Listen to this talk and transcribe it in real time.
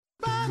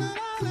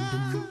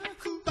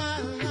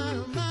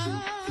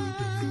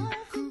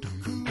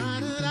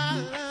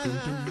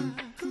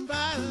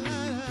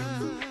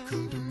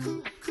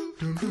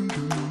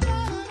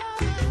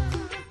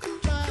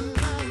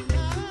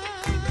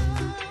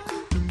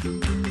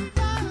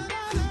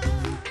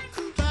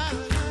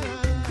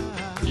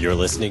You're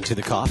listening to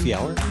The Coffee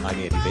Hour. I'm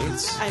Andy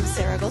Bates. I'm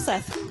Sarah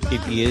Gulseth. It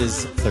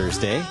is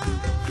Thursday.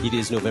 It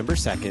is November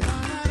 2nd.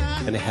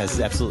 And it has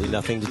absolutely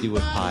nothing to do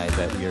with pie,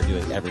 but we are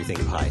doing everything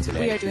pie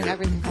today. We are doing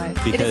everything pie.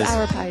 Because it is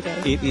our pie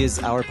day. It is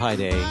our pie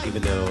day,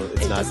 even though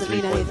it's not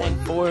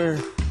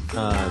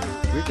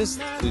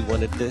 3.14. We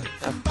wanted to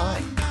have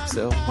pie.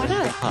 So why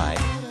not?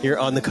 Pie here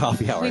on The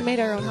Coffee Hour. We made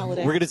our own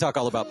holiday. We're going to talk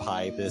all about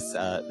pie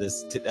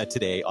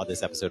today on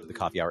this episode of The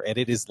Coffee Hour. And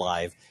it is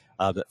live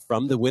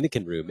from the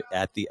Winnikin Room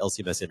at the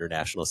LCMS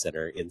International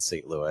Center in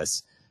St.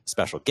 Louis.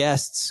 Special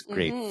guests,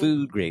 great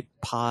food, great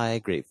pie,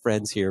 great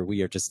friends here.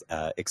 We are just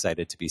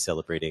excited to be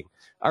celebrating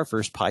our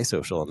first pie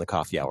social on The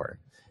Coffee Hour.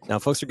 Now,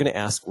 folks are going to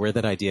ask where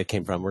that idea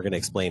came from. We're going to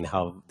explain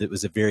how it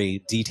was a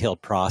very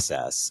detailed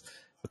process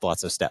with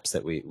lots of steps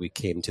that we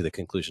came to the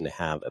conclusion to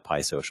have a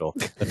pie social.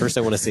 But first,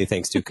 I want to say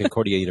thanks to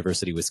Concordia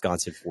University,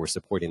 Wisconsin for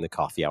supporting The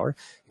Coffee Hour.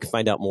 You can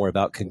find out more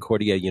about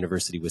Concordia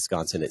University,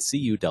 Wisconsin at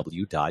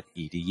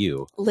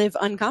cuw.edu. Live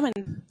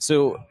uncommon.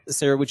 So,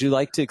 Sarah, would you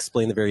like to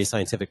explain the very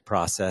scientific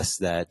process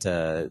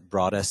that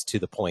brought us to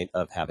the point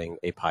of having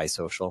a pie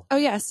social? Oh,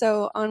 yeah.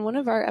 So on one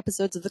of our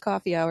episodes of The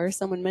Coffee Hour,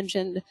 someone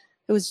mentioned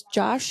it was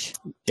Josh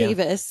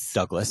Davis.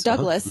 Douglas,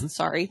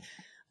 sorry.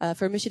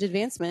 For Mission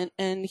Advancement,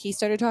 and he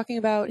started talking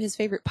about his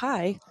favorite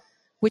pie,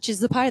 which is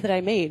the pie that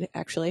I made,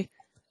 actually.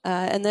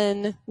 And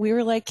then we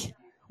were like,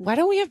 why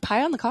don't we have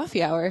pie on The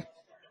Coffee Hour?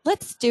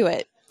 Let's do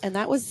it. And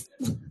that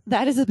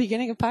is the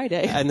beginning of Pie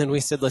Day. And then we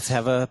said, let's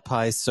have a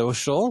pie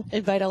social.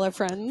 Invite all our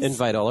friends.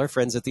 Invite all our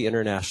friends at the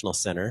International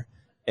Center.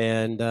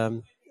 And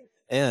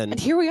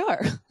here we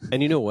are.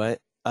 And you know what?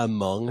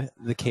 Among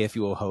the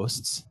KFUO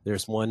hosts,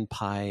 there's one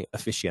pie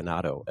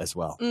aficionado as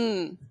well.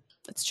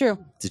 That's true.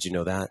 Did you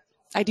know that?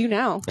 I do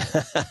now,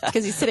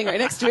 because he's sitting right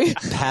next to me.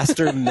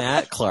 Pastor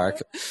Matt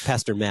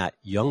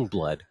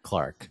Youngblood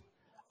Clark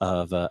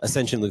of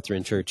Ascension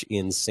Lutheran Church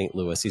in St.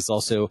 Louis. He's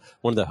also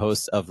one of the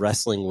hosts of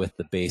Wrestling with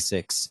the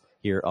Basics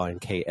here on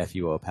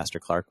KFUO. Pastor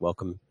Clark,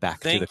 welcome back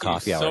to The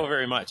Coffee Hour. Thank you so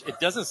very much. It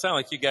doesn't sound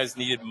like you guys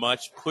needed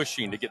much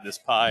pushing to get this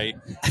pie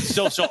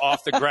social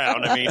off the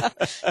ground. I mean,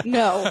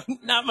 no,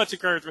 not much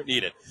encouragement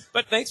needed.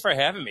 But thanks for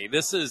having me.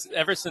 This is,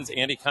 ever since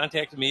Andy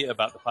contacted me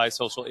about the pie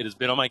social, it has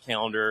been on my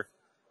calendar.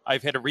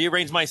 I've had to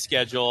rearrange my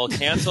schedule,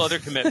 cancel other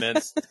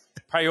commitments,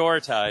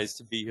 prioritize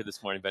to be here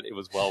this morning, but it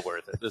was well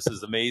worth it. This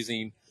is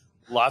amazing.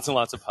 Lots and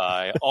lots of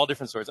pie, all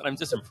different sorts. And I'm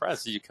just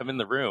impressed as you come in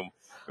the room.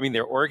 I mean,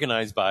 they're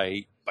organized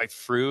by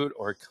fruit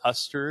or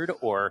custard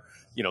or,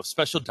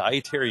 special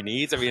dietary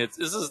needs. I mean,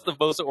 this is the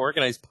most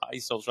organized pie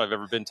social I've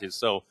ever been to.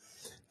 So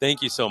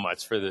thank you so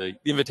much for the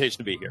invitation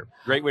to be here.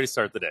 Great way to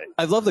start the day.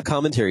 I love the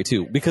commentary,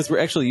 too, because we're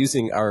actually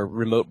using our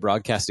remote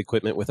broadcast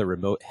equipment with a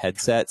remote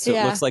headset. So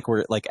it looks like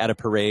we're like at a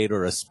parade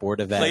or a sport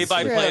event.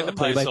 Play-by-play at the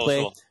pie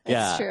social.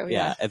 Yeah, true,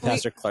 yeah. And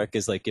Pastor Clark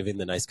is like giving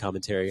the nice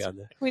commentary on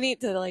the... We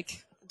need to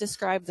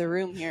describe the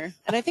room here.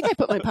 And I think I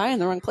put my pie in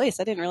the wrong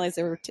place. I didn't realize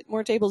there were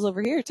more tables over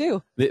here,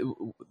 too.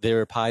 There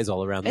are pies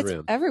all around the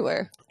room.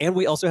 Everywhere. And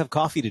we also have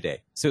coffee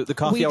today. So the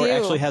Coffee Hour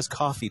actually has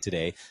coffee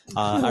today.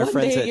 Our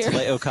friends at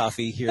Taleo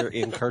Coffee here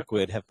in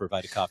Kirkwood have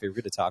provided coffee. We're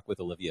going to talk with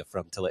Olivia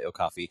from Taleo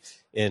Coffee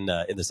in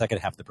the second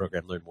half of the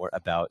program, learn more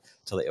about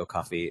Taleo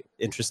Coffee.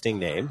 Interesting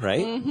name,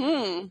 right?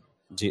 Mm-hmm.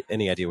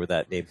 Any idea where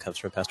that name comes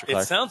from, Pastor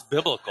Clark? It sounds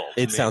biblical.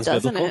 It sounds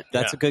biblical? It?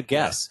 That's a good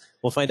guess. Yeah.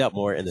 We'll find out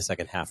more in the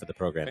second half of the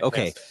program.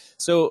 Fantastic. Okay,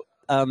 so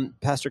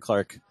Pastor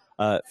Clark,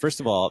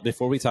 first of all,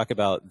 before we talk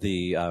about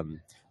the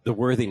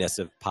worthiness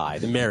of pie,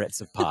 the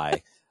merits of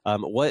pie,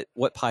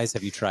 what pies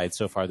have you tried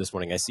so far this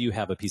morning? I see you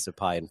have a piece of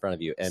pie in front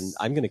of you, and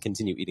I'm going to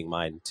continue eating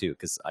mine, too,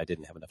 because I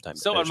didn't have enough time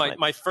to finish on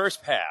my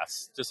first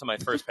pass,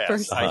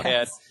 I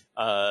had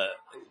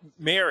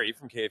Mary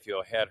from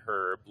KFUO had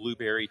her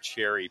blueberry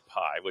cherry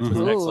pie, which was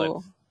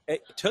excellent.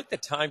 It took the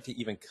time to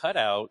even cut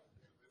out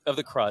of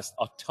the crust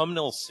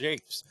autumnal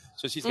shapes.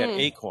 So she's got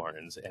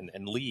acorns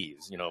and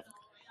leaves,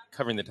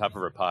 covering the top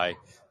of her pie.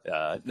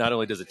 Not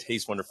only does it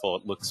taste wonderful,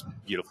 it looks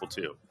beautiful,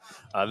 too.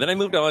 Then I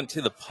moved on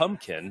to the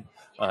pumpkin.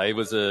 It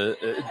was a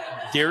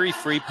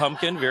dairy-free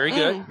pumpkin. Very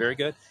good, very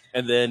good.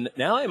 And then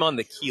now I'm on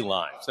the key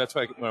lime. So that's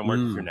what I'm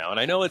working through now. And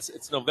I know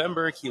it's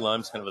November. Key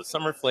lime's kind of a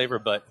summer flavor,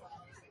 but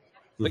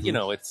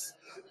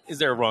is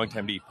there a wrong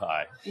time to eat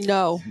pie?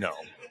 No.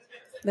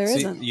 There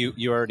isn't.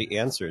 You already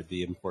answered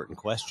the important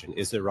question.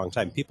 Is there a wrong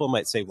time? People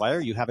might say, why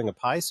are you having a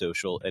pie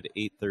social at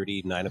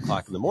 8:30, 9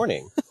 o'clock in the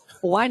morning?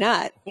 Why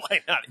not?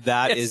 Why not?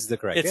 That is the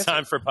correct answer.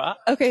 Time for pie.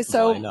 Okay,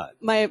 so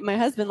my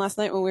husband last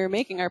night when we were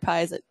making our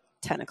pies at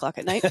 10 o'clock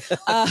at night,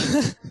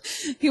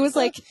 he was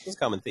like... It's a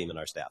common theme in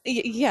our staff.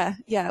 Yeah.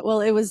 Well,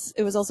 it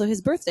was also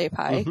his birthday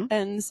pie.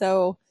 And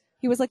so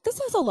he was like, this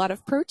has a lot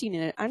of protein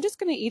in it. I'm just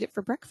going to eat it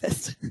for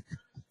breakfast.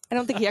 I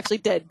don't think he actually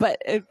did,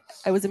 but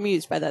I was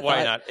amused by that.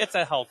 Why not? It's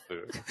a health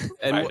food.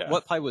 And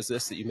what pie was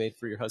this that you made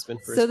for your husband?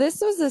 So this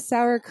was a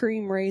sour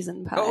cream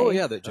raisin pie. Oh,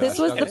 yeah. This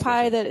was the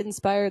pie that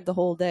inspired the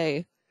whole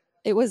day.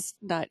 It was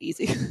not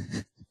easy.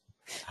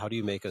 How do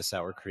you make a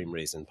sour cream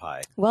raisin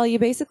pie? Well, you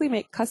basically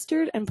make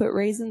custard and put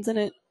raisins in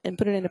it and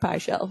put it in a pie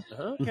shell.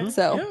 Okay.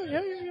 So,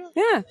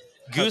 yeah.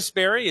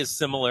 Gooseberry is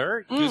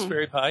similar.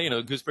 Gooseberry pie, you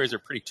know, gooseberries are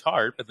pretty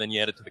tart, but then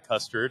you add it to the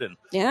custard and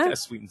kind of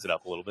sweetens it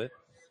up a little bit.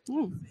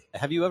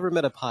 Have you ever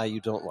met a pie you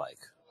don't like?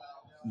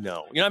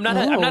 No, you know, I'm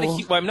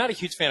not a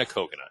huge fan of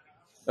coconut.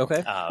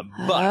 Okay.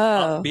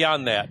 But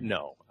beyond that,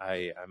 no,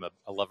 I'm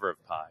a lover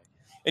of pie.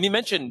 And you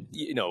mentioned,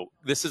 you know,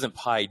 this isn't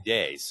Pie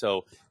Day.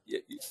 So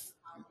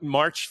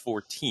March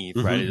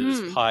 14th, right,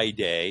 is Pie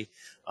Day,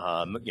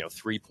 you know,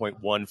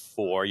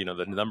 3.14, you know,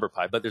 the number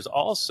pi. But there's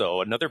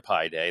also another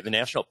Pie Day. The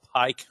National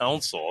Pie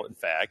Council, in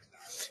fact,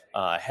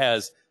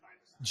 has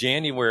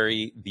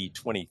January the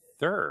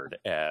 23rd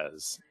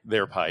as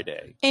their Pie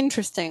Day.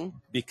 Interesting.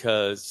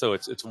 Because, so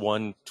it's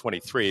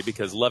 1/23,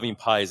 because loving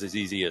pie is as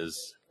easy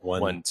as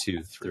 1,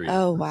 2, 3.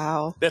 Oh,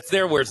 wow. That's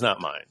their words, not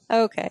mine.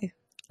 Okay.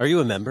 Are you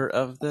a member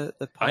of the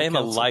Pie I am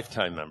Council? a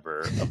lifetime member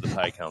of the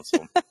Pie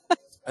Council.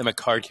 I'm a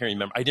card-carrying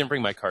member. I didn't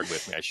bring my card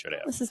with me. I should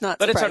have. This is not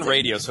But surprising. it's on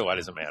radio, so why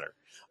does it matter?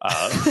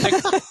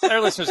 Our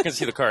listeners can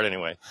see the card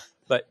anyway.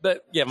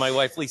 But yeah, my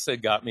wife Lisa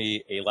got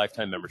me a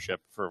lifetime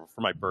membership for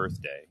my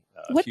birthday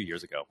a few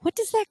years ago. What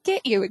does that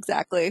get you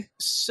exactly?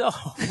 So,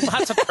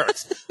 lots of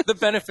perks. The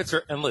benefits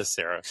are endless,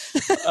 Sarah.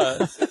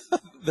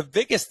 The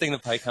biggest thing the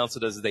Pie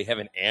Council does is they have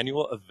an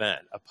annual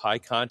event, a pie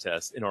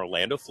contest in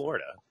Orlando,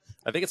 Florida.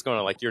 I think it's going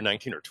on like year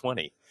 19 or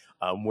 20,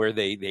 where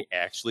they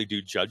actually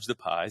do judge the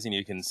pies, and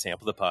you can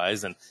sample the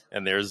pies, and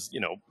there's, you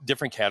know,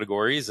 different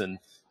categories and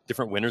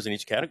different winners in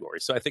each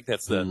category. So I think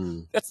that's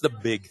the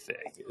big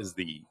thing, is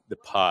the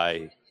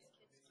Pie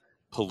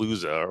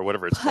Palooza or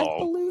whatever it's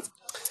called.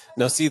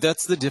 No, see,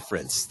 that's the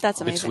difference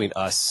between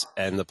us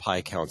and the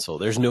Pie Council.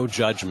 There's no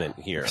judgment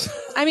here.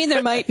 I mean,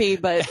 there might be,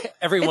 but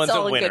everyone's it's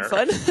all a winner. in good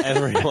fun.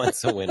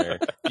 Everyone's a winner.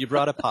 You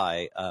brought a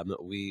pie.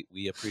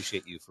 We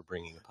appreciate you for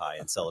bringing a pie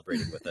and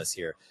celebrating with us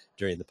here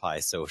during the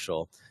Pie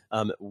Social.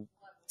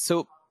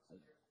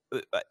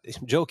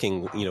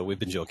 Joking, you know, we've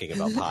been joking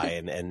about pie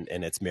and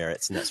its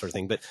merits and that sort of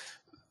thing, but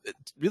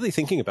really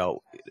thinking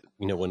about,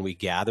 you know, when we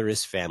gather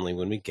as family,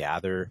 when we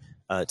gather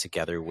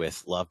together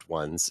with loved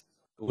ones,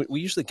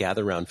 we usually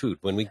gather around food.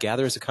 When we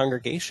gather as a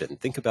congregation,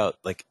 think about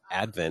like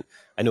Advent.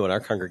 I know in our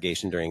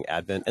congregation during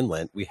Advent and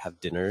Lent, we have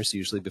dinners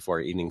usually before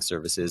our evening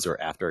services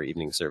or after our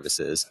evening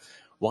services.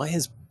 Why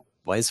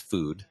is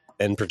food,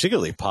 and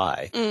particularly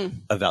pie,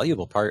 a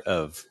valuable part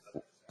of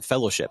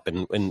fellowship?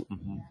 And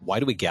why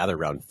do we gather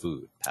around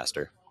food,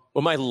 Pastor?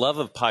 Well, my love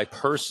of pie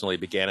personally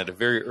began at a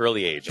very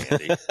early age,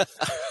 Andy.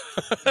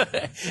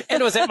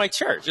 And it was at my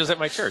church.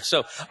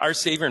 So Our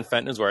Savior in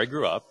Fenton is where I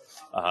grew up.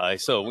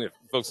 So we have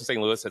folks in St.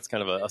 Louis, that's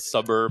kind of a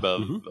suburb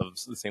of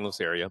the St. Louis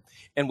area.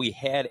 And we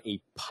had a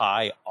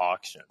pie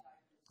auction.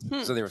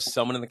 So there was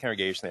someone in the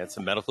congregation that had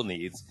some medical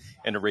needs,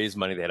 and to raise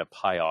money, they had a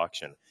pie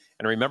auction.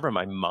 And I remember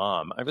my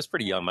mom, I was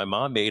pretty young, my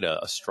mom made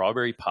a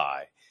strawberry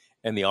pie.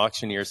 And the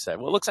auctioneer said,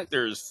 well, it looks like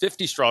there's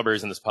 50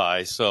 strawberries in this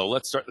pie, so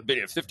let's start the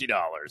bidding at $50.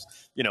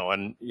 You know,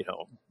 and, you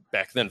know,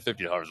 back then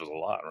 $50 was a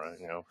lot, right?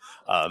 You know,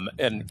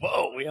 and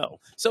whoa, you know.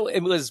 So it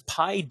was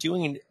pie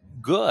doing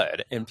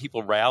good and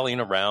people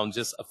rallying around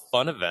just a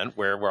fun event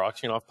where we're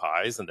auctioning off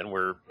pies and then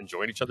we're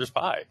enjoying each other's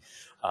pie.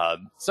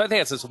 So I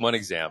think that's just one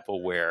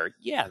example where,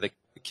 yeah, the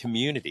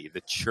community,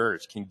 the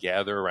church can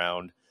gather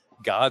around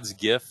God's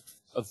gift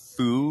of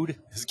food,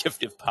 his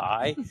gift of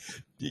pie,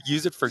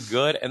 use it for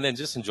good, and then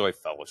just enjoy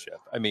fellowship.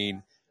 I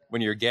mean,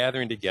 when you're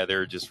gathering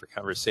together just for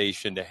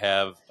conversation, to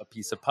have a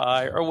piece of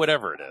pie or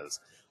whatever it is,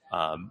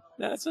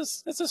 that's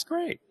just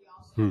great.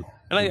 And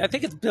I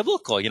think it's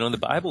biblical. You know, in the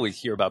Bible, we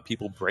hear about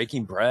people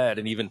breaking bread,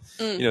 and even,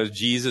 you know,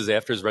 Jesus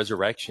after his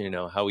resurrection, you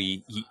know, how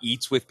he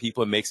eats with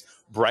people and makes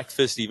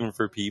breakfast even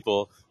for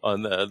people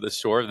on the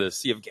shore of the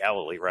Sea of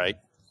Galilee, right?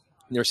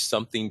 And there's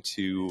something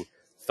to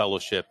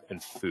fellowship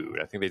and food.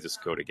 I think they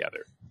just go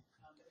together.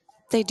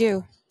 They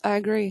do. I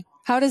agree.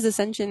 How does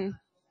Ascension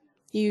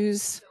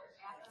use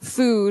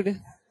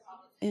food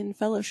in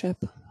fellowship?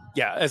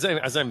 Yeah, as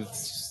I'm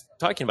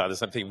talking about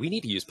this, I'm thinking we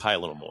need to use pie a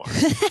little more.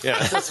 Yeah,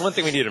 that's one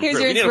thing we need to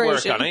improve. We need to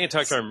work on. I need to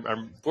talk to our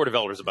board of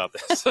elders about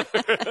this.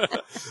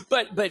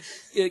 but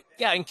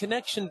yeah, in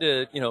connection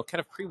to, you know, kind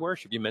of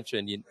pre-worship, you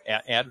mentioned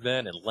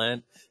Advent and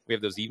Lent. We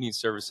have those evening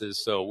services,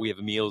 so we have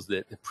meals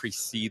that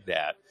precede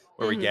that,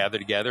 where we gather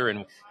together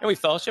and we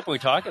fellowship and we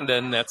talk, and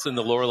then that's in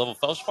the lower level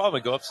fellowship hall. We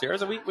go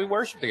upstairs and we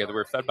worship together.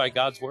 We're fed by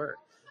God's word.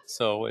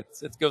 So it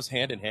goes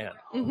hand in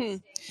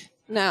hand.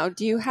 Now,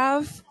 do you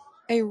have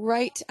a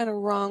right and a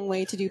wrong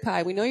way to do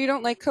pie? We know you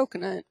don't like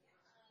coconut,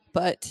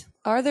 but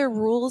are there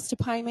rules to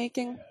pie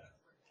making?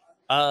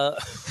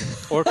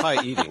 Or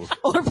pie eating.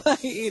 Or pie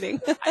eating.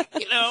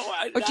 You know,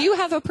 or do you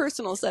have a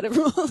personal set of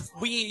rules?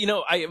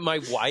 My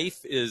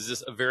wife is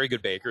just a very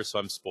good baker, so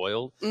I'm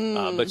spoiled.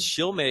 But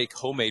she'll make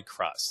homemade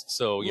crust.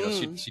 So, you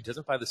know, she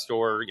doesn't buy the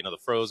store, you know, the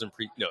frozen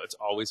it's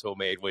always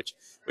homemade, which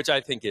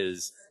I think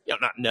is, you know,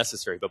 not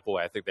necessary, but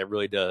boy, I think that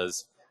really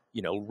does,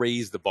 you know,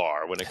 raise the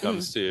bar when it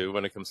comes to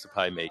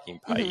pie making,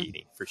 pie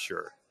eating, for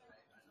sure.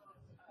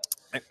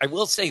 I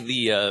will say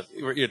you're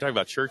talking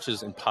about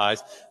churches and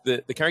pies.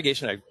 The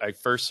congregation I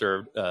first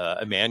served,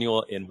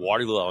 Emmanuel in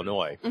Waterloo,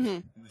 Illinois,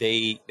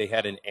 they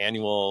had an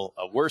annual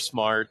We're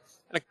Smart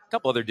and a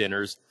couple other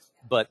dinners,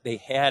 but they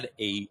had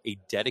a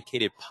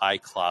dedicated pie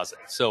closet.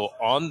 So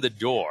on the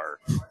door,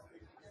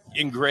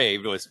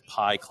 engraved was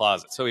pie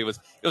closet. So it was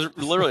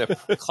literally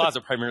a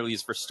closet primarily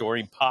used for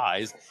storing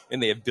pies,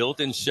 and they had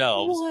built-in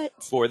shelves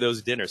for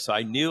those dinners. So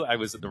I knew I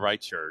was at the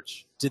right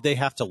church. Did they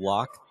have to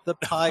lock the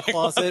pie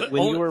closet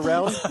when you were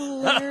around?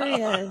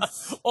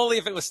 Hilarious. Only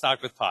if it was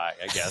stocked with pie,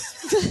 I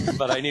guess.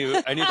 But I knew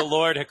the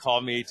Lord had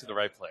called me to the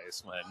right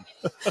place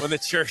when the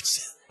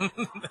church.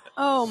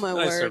 Oh my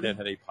word! I started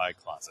had a pie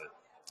closet.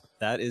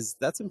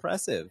 That's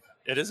impressive.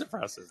 It is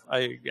impressive.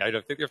 I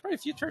don't think there's probably a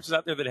few churches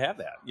out there that have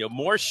that.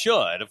 More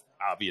should,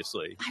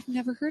 obviously. I've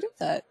never heard of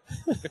that.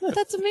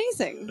 That's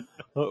amazing.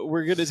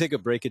 We're going to take a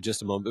break in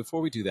just a moment.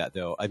 Before we do that,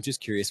 though, I'm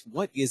just curious,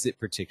 what is it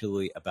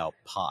particularly about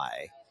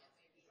pie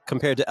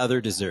compared to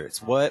other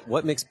desserts?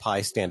 What makes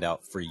pie stand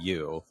out for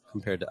you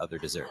compared to other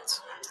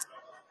desserts?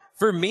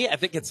 For me, I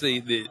think it's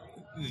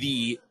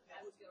the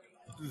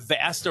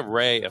vast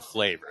array of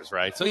flavors,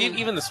 right? So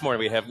even this morning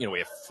we have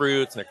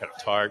fruits and they're kind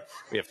of tart.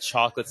 We have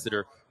chocolates that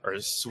are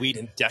sweet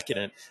and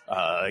decadent.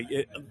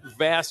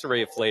 Vast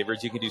array of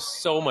flavors. You can do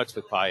so much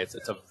with pie. It's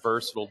a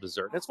versatile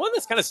dessert. It's one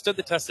that's kind of stood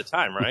the test of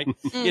time, right?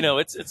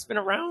 It's been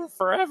around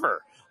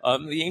forever.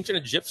 The ancient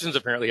Egyptians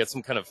apparently had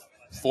some kind of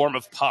form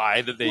of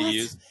pie that they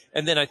used.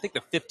 And then I think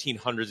the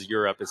 1500s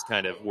Europe is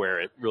kind of where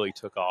it really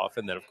took off.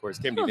 And then, of course,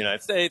 came to the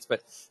United States,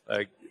 but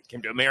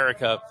came to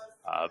America.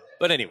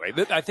 But anyway,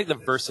 I think the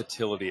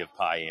versatility of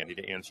pie, Andy,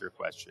 to answer your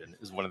question,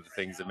 is one of the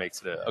things that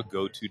makes it a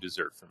go-to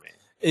dessert for me.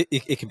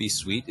 It can be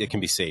sweet. It can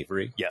be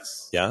savory.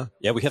 Yes. Yeah.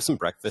 We have some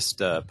breakfast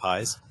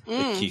pies, the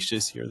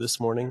quiches here this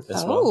morning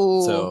as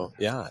well. So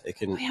yeah, it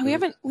can. Yeah, we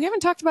haven't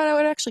talked about how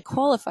it actually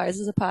qualifies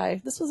as a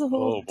pie. This was a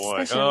whole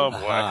discussion. Oh boy!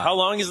 How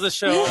long is the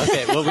show?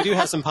 Okay, well, we do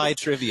have some pie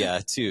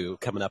trivia too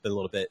coming up in a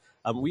little bit.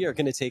 We are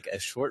going to take a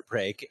short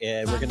break,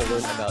 and we're going to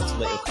learn about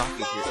Taleo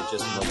coffee here in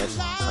just a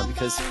moment,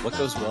 because what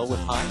goes well with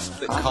pie?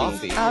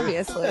 Coffee.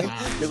 Obviously.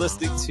 You're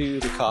listening to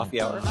the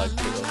Coffee Hour on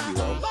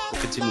KOQO.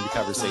 We'll continue the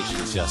conversation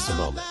in just a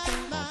moment.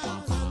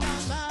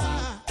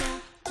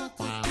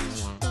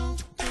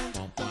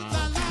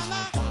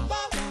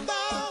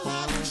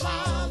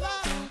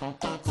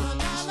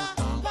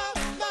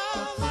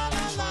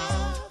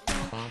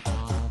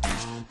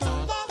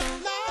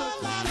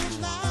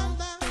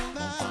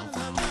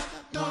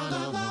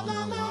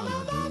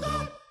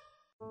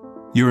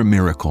 You're a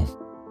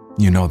miracle.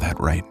 You know that,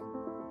 right?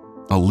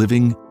 A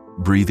living,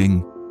 breathing,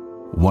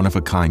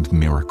 one-of-a-kind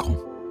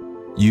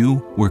miracle.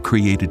 You were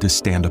created to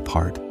stand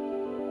apart,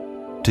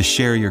 to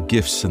share your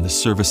gifts in the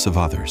service of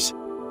others,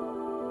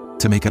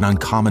 to make an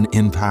uncommon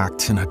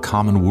impact in a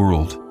common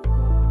world.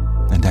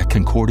 And at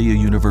Concordia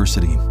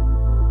University,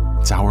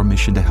 it's our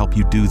mission to help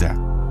you do that,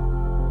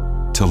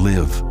 to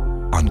live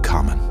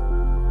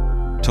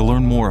uncommon. To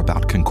learn more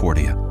about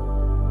Concordia,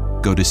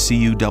 go to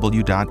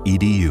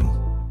cuw.edu.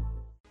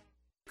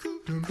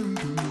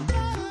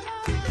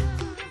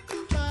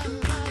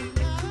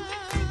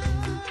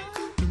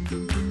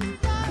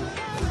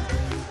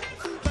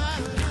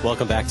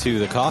 Welcome back to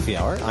the Coffee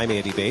Hour. I'm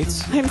Andy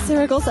Bates. I'm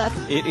Sarah Golseth.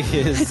 It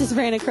is I just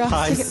ran across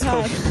Pie to get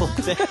pie. Social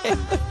Day.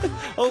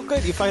 Oh,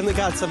 good. You finally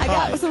got some pie.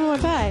 I got some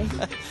of my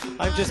pie.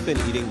 I've just been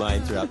eating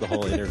mine throughout the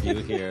whole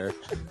interview here.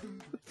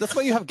 That's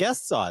why you have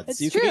guests on. It's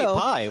so you true. can eat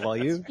pie while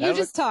you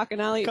just talk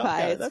and I'll eat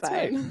pie. It's That's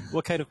fine. right.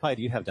 What kind of pie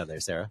do you have down there,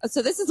 Sarah?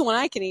 So this is the one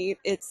I can eat.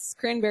 It's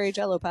cranberry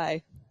jello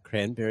pie.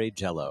 Cranberry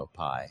jello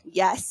pie.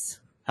 Yes.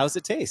 How's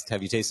it taste?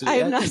 Have you tasted it I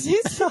yet? have not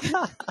tasted it.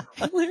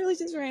 I literally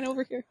just ran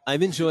over here.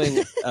 I'm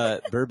enjoying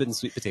bourbon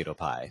sweet potato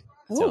pie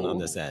down on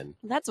this end.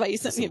 That's why you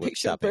sent me a Some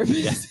picture of shopping. bourbon.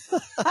 Yes.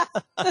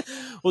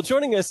 Well,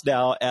 joining us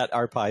now at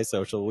our Pie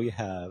Social, we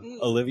have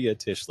Olivia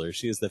Tischler.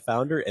 She is the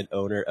founder and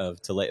owner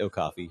of Taleo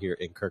Coffee here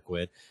in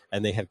Kirkwood,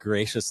 and they have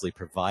graciously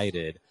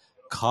provided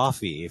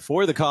coffee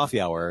for the Coffee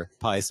Hour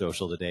Pie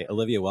Social today.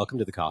 Olivia, welcome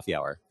to the Coffee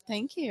Hour.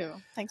 Thank you.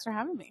 Thanks for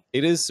having me.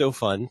 It is so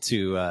fun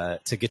to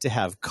get to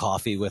have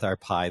coffee with our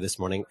pie this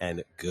morning,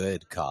 and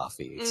good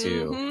coffee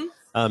too.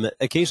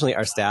 Occasionally,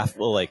 our staff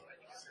will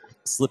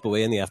slip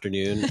away in the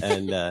afternoon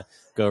and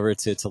go over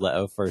to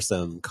Taleo for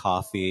some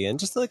coffee and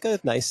just a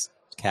nice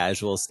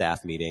casual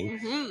staff meeting,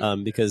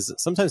 because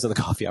sometimes in the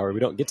Coffee Hour we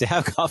don't get to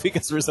have coffee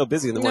because we're so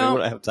busy in the morning. We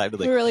don't have time to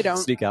we really don't.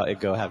 sneak out and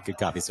go have good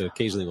coffee. So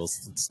occasionally we'll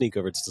sneak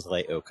over to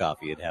Taleo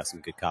Coffee and have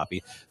some good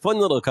coffee. Fun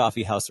little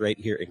coffee house right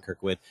here in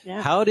Kirkwood.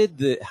 Yeah. How did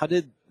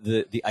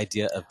the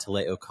idea of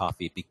Taleo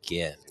Coffee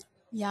begin?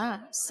 Yeah.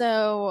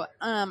 So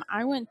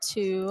I went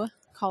to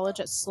college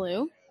at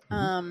SLU.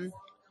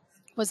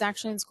 Was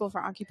actually in school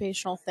for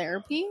occupational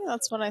therapy.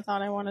 That's what I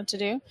thought I wanted to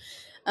do.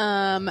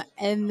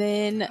 And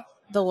then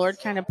the Lord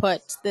kind of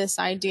put this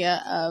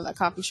idea of a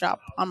coffee shop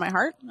on my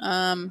heart.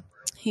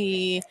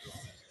 It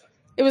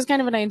was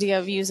kind of an idea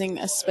of using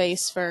a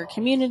space for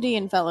community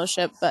and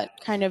fellowship, but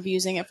kind of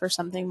using it for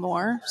something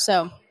more.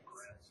 So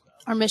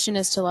our mission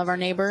is to love our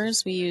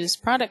neighbors. We use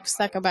products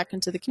that go back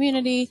into the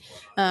community.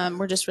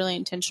 We're just really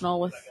intentional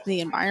with the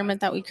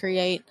environment that we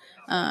create,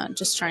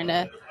 just trying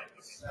to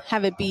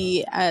have it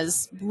be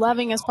as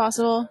loving as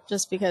possible,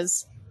 just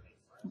because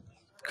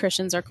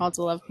Christians are called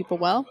to love people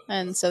well.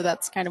 And so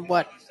that's kind of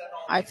what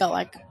I felt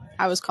like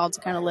I was called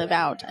to kind of live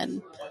out.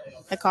 And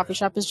a coffee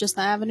shop is just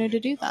the avenue to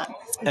do that.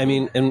 I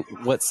mean, and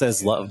what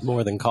says love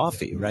more than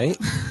coffee, right?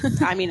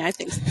 I mean, I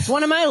think it's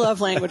one of my love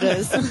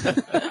languages.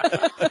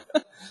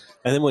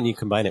 And then when you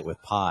combine it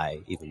with pie,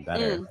 even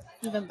better.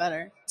 Even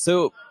better.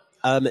 So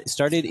it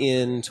started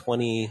in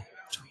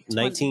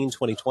 2019,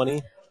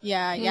 2020?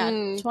 Yeah.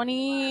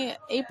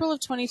 April of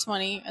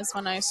 2020 is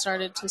when I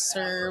started to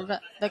serve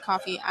the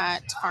coffee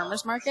at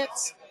farmers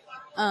markets.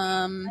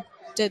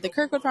 Did the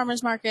Kirkwood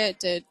Farmers Market,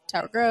 did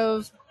Tower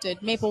Grove,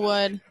 did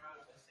Maplewood,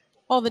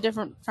 all the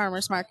different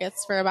farmers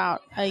markets for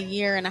about a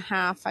year and a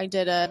half. I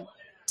did a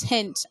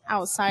tent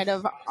outside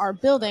of our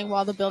building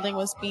while the building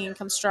was being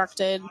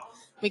constructed.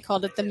 We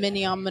called it the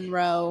Mini on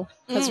Monroe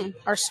because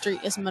our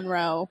street is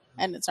Monroe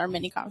and it's our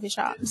mini coffee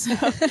shop. So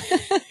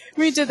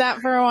we did that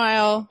for a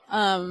while.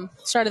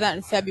 Started that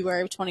in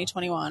February of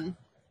 2021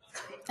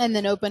 and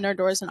then opened our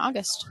doors in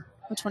August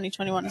of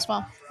 2021 as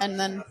well. And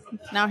then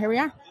now here we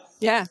are.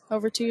 Yeah.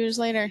 Over 2 years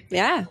later.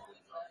 Yeah.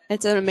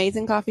 It's an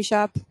amazing coffee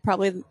shop.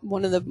 Probably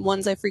one of the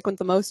ones I frequent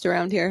the most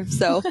around here.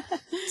 So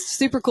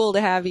super cool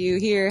to have you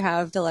here,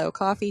 have DeLeo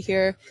Coffee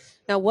here.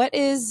 Now, what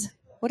is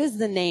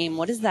the name?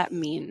 What does that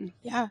mean?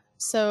 Yeah.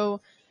 So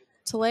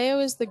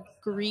Teleo is the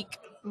Greek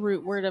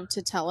root word of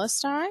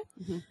tetelestai,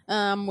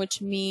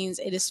 which means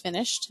it is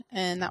finished.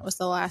 And that was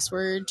the last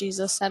word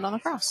Jesus said on the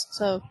cross.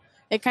 So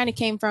it kind of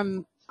came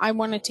from, I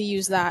wanted to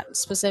use that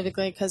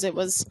specifically because it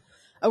was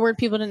a word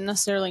people didn't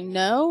necessarily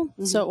know.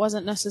 So it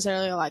wasn't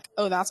necessarily like,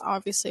 oh, that's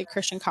obviously a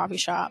Christian coffee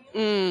shop.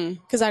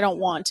 Because I don't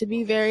want to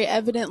be very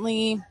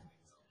evidently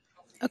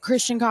a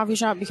Christian coffee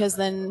shop because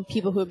then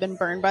people who have been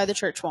burned by the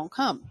church won't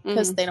come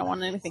because they don't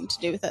want anything to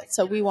do with it.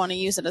 So we want to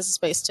use it as a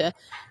space to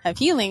have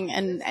healing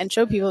and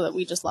show people that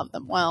we just love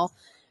them well.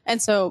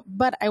 And so,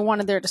 but I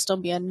wanted there to still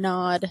be a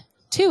nod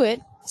to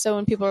it. So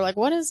when people are like,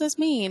 what does this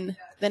mean?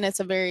 Then it's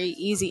a very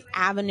easy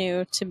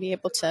avenue to be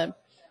able to,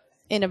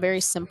 in a very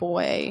simple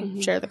way,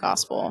 share the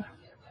gospel.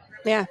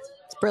 Yeah,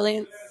 it's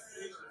brilliant.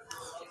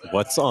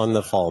 What's on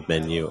the fall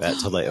menu at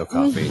DeLeo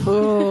Coffee?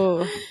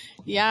 Ooh.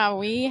 Yeah,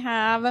 we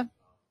have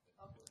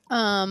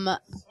a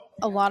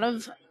lot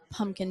of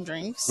pumpkin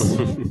drinks.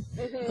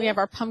 We have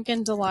our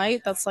pumpkin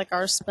delight. That's like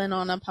our spin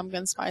on a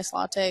pumpkin spice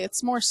latte.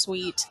 It's more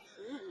sweet.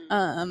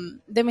 Then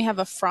we have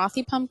a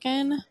frothy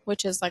pumpkin,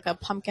 which is like a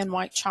pumpkin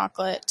white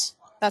chocolate.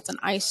 That's an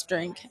iced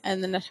drink.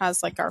 And then it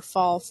has like our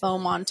fall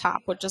foam on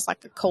top, which is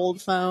like a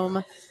cold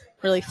foam,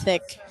 really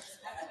thick.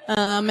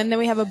 And then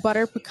we have a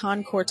butter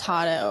pecan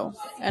cortado.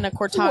 And a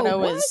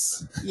cortado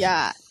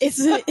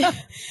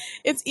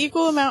it's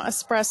equal amount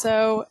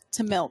espresso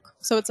to milk.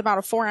 So it's about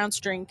a 4-ounce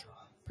drink,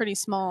 pretty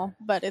small,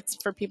 but it's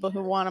for people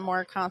who want a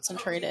more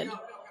concentrated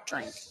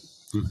drink.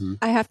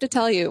 I have to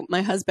tell you,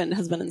 my husband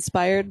has been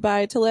inspired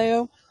by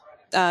Teleo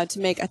to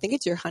make, I think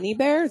it's your honey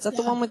bear. Is that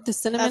the one with the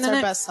cinnamon in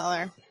it? That's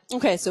our bestseller.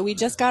 Okay, so we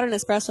just got an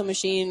espresso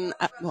machine.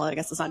 Well, I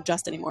guess it's not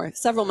just anymore.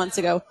 Several months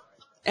ago.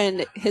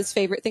 And his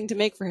favorite thing to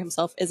make for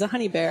himself is a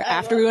honey bear.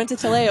 After we went to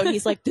Teleo,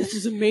 he's like, this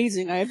is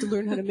amazing. I have to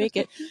learn how to make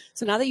it.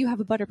 So now that you have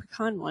a butter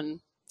pecan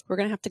one, we're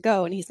going to have to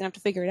go and he's going to have to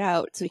figure it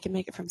out so he can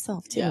make it for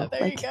himself too. Yeah,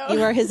 there you go.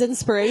 You are his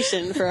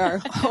inspiration for our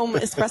home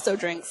espresso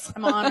drinks.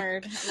 I'm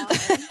honored.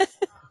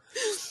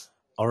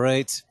 All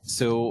right.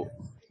 So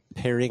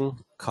pairing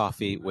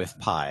coffee with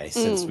pie,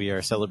 since we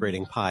are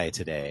celebrating pie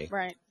today.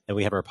 Right. And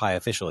we have our pie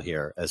official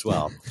here as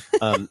well.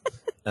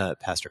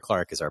 Pastor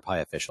Clark is our pie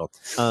official.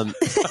 I'm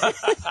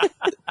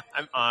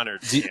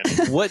honored.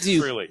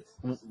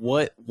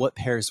 What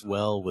pairs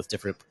well with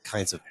different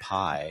kinds of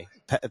pie?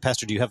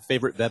 Pastor, do you have a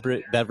favorite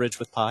beverage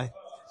with pie?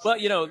 Well,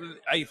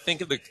 I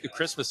think of the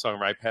Christmas song,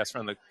 right? Pass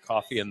around the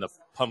coffee and the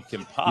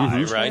pumpkin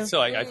pie, right? So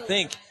I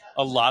think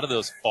a lot of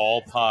those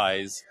fall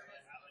pies,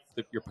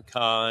 your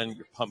pecan,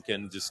 your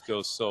pumpkin just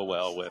goes so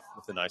well with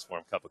a nice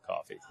warm cup of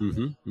coffee.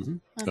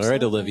 All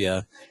right,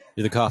 Olivia,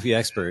 you're the coffee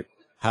expert.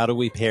 How do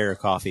we pair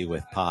coffee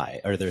with pie?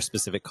 Are there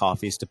specific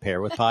coffees to pair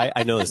with pie?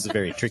 I know this is a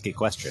very tricky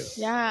question.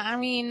 Yeah, I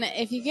mean,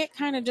 if you get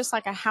kind of just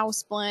like a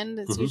house blend,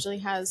 it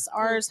usually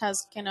ours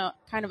has kind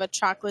of a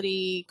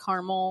chocolatey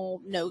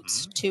caramel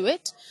notes to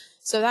it.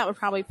 So that would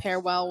probably pair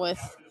well with,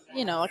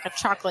 like a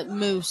chocolate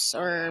mousse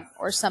or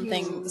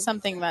something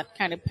that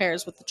kind of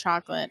pairs with the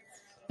chocolate.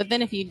 But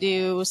then if you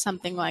do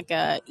something like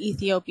a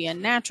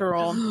Ethiopian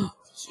natural,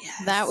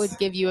 that would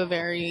give you a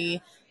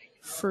very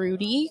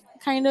fruity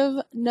kind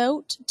of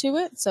note to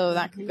it. So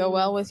that could go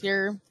well with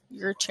your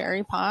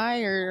cherry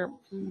pie or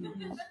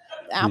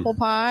apple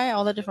pie,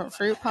 all the different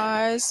fruit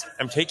pies.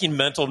 I'm taking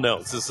mental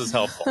notes. This is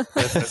helpful.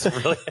 That's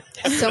really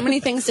so many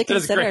things to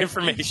consider. That's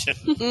great information.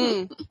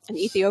 And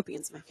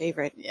Ethiopian's my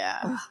favorite. Yeah.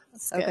 Oh,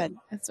 that's so good.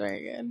 It's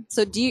very good.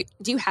 So do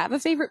you have a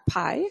favorite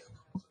pie?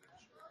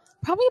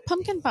 Probably a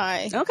pumpkin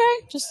pie. Okay.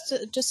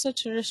 Just a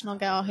traditional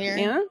gal here.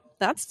 Yeah,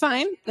 that's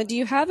fine. But do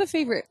you have a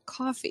favorite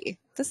coffee?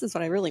 This is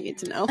what I really need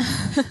to know.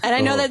 And I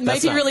know that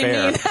might be really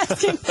mean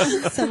asking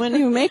someone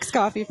who makes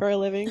coffee for a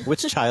living.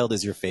 Which child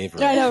is your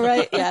favorite? I know,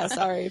 right? Yeah,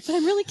 sorry. But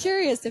I'm really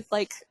curious if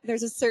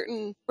there's a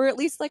certain, or at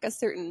least a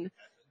certain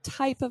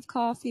type of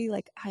coffee.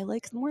 Like, I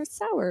like the more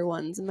sour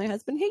ones, and my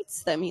husband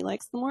hates them. He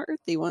likes the more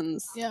earthy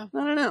ones. Yeah.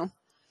 I don't know.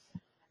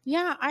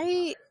 Yeah,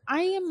 I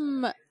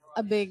am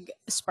a big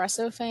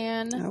espresso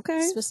fan.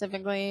 Okay.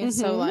 Specifically.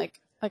 So like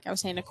I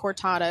was saying, a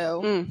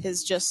cortado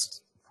is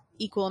just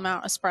equal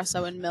amount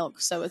espresso and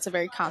milk, so it's a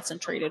very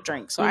concentrated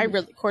drink. So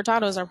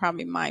cortados are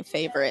probably my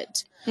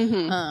favorite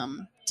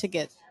to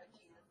get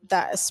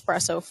that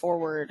espresso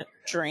forward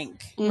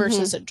drink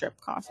versus a drip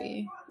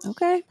coffee.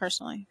 Okay.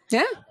 Personally.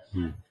 Yeah.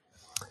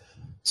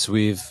 So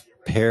we've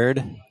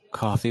paired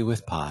coffee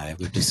with pie.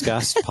 We've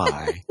discussed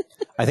pie.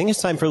 I think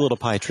it's time for a little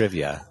pie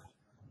trivia.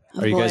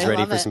 Are you guys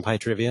ready for some pie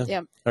trivia?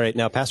 Yep. All right.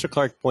 Now, Pastor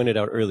Clark pointed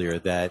out earlier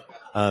that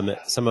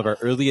some of our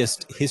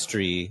earliest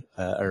history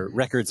or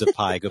records of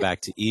pie go back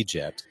to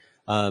Egypt.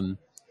 The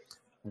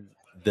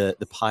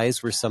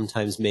pies were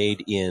sometimes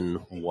made in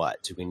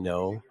what? Do we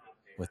know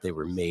what they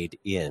were made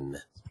in?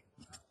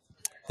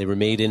 They were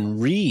made in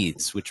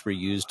reeds, which were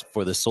used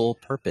for the sole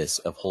purpose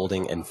of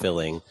holding and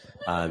filling,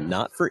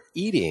 not for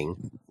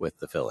eating with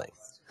the filling.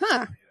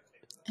 Huh.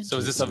 So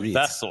is this a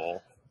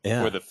vessel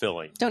for the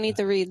filling? Don't eat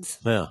the reeds.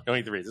 Yeah. Don't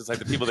eat the reeds. It's like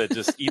the people that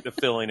just eat the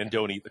filling and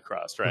don't eat the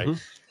crust, right?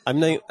 I'm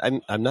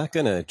not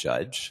going to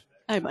judge.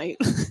 I might.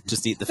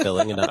 Just eat the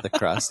filling and not the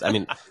crust. I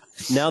mean,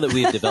 now that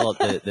we've developed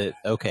the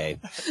okay.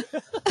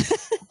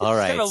 All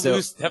right. It's kind of a so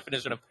loose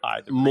definition of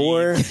pie.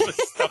 More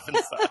stuff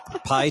inside.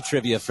 pie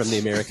trivia from the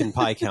American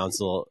Pie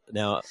Council.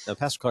 Now,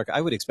 Pastor Clark,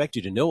 I would expect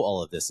you to know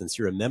all of this since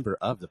you're a member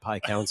of the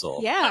Pie Council.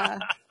 Yeah.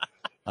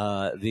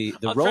 The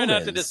I'll Romans. try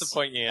not to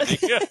disappoint you, Andy.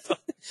 To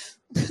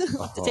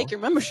take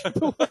your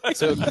membership away.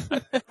 So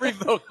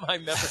revoke my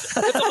membership.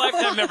 It's a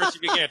lifetime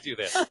membership. You can't do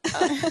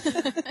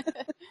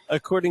that.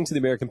 according to the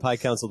American Pie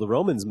Council, the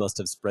Romans must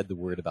have spread the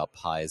word about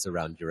pies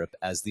around Europe,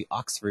 as the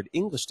Oxford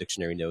English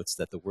Dictionary notes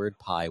that the word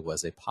pie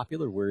was a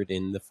popular word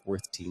in the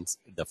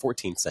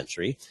 14th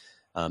century.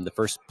 The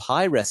first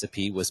pie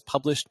recipe was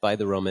published by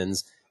the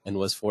Romans and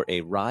was for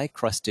a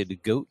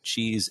rye-crusted goat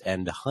cheese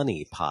and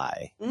honey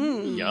pie.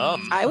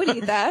 Yum. I would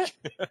eat that.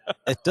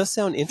 It does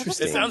sound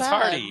interesting. It sounds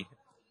hearty.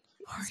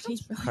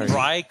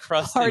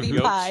 Rye-crusted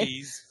goat pie.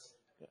 cheese.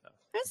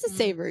 That's a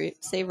savory-ish.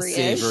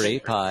 Savory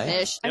pie.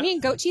 Ish. I mean,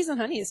 goat cheese and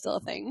honey is still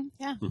a thing.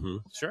 Yeah.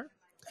 Sure.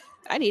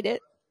 I'd eat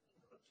it.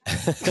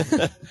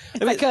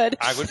 If I could.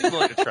 I would be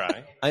willing to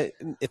try.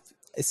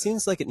 It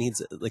seems like it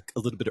needs like a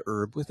little bit of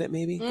herb with it,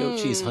 maybe. Goat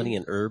cheese, honey,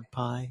 and herb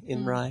pie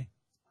in rye.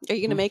 Are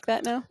you going to make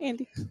that now,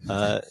 Andy?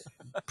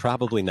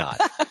 Probably not.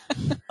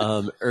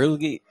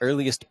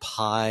 Earliest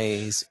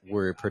pies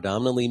were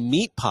predominantly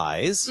meat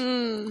pies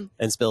and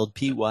spelled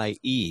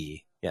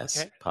P-Y-E.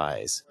 Yes, Okay.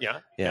 pies. Yeah.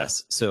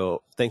 Yes.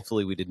 So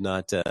thankfully we didn't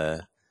have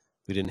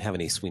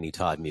any Sweeney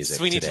Todd music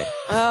Sweeney today.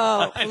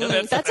 Oh, I know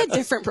that's a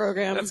different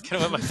program. That's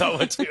kind of what my thought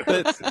went to.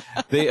 But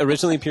they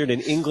originally appeared in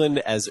England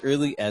as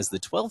early as the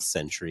 12th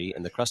century,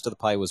 and the crust of the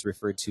pie was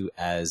referred to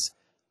as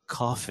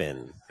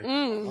coffin.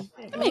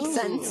 That makes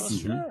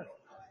sense. Sure.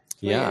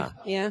 Yeah.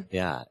 Yeah.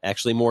 Yeah.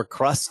 Actually more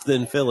crust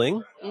than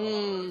filling.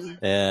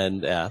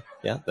 And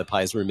the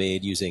pies were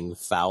made using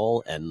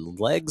fowl, and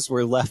legs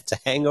were left to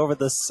hang over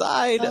the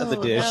side of the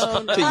dish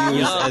to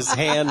use as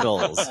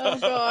handles. Oh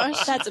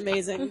gosh. That's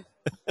amazing.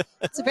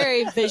 It's a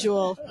very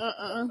visual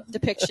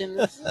depiction.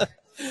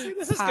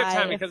 This is good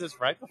time because it's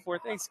right before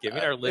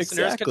Thanksgiving. Our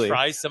listeners Exactly. can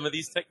try some of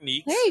these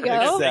techniques. There you for their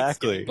go. Exactly.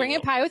 Thanksgiving Bring a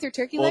meal. pie with your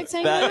turkey Well, legs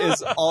hanging that out.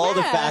 is all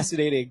the Yeah.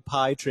 fascinating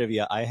pie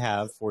trivia I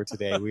have for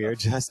today. We are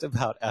just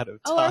about out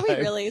of time. Oh, are we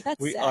really? That's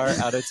We sad. are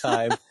out of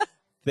time.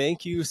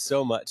 Thank you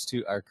so much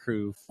to our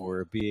crew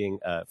for being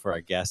for our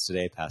guests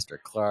today, Pastor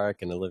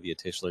Clark and Olivia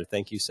Tischler.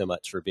 Thank you so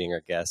much for being our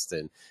guests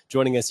and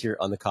joining us here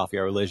on the Coffee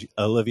Hour.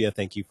 Olivia,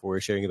 thank you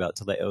for sharing about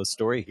Teleo's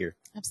story here.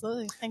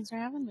 Absolutely. Thanks for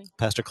having me.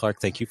 Pastor Clark,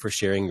 thank you for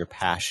sharing your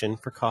passion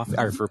for coffee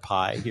or for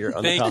pie here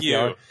on the Coffee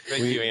Hour.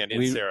 Thank you, Andy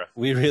and Sarah.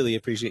 We really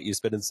appreciate you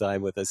spending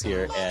time with us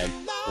here and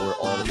for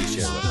all that you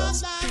share with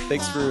us.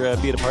 Thanks for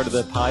being a part of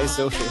the Pie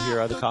Social here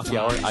on the Coffee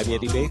Hour. I'm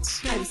Andy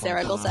Bates. I'm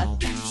Sarah Gulseth.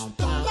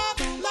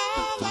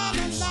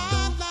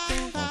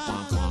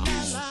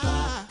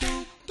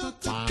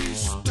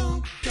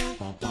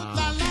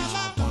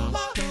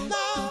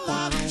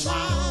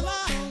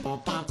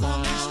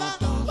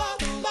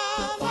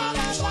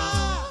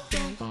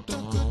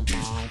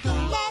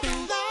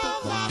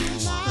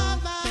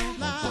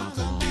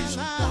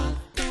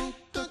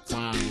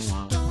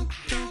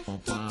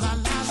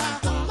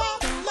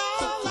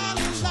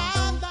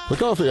 The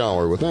Coffee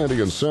Hour with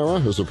Andy and Sarah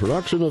is a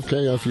production of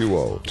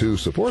KFUO. To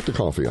support the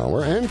Coffee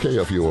Hour and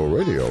KFUO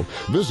Radio,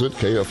 visit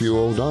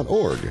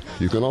KFUO.org.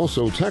 You can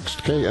also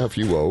text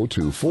KFUO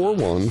to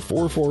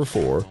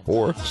 41444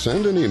 or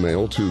send an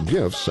email to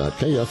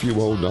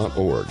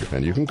gifts@KFUO.org.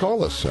 And you can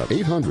call us at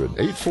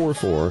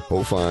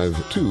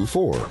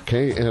 800-844-0524.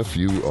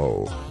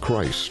 KFUO.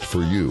 Christ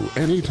for you,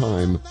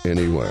 anytime,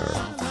 anywhere.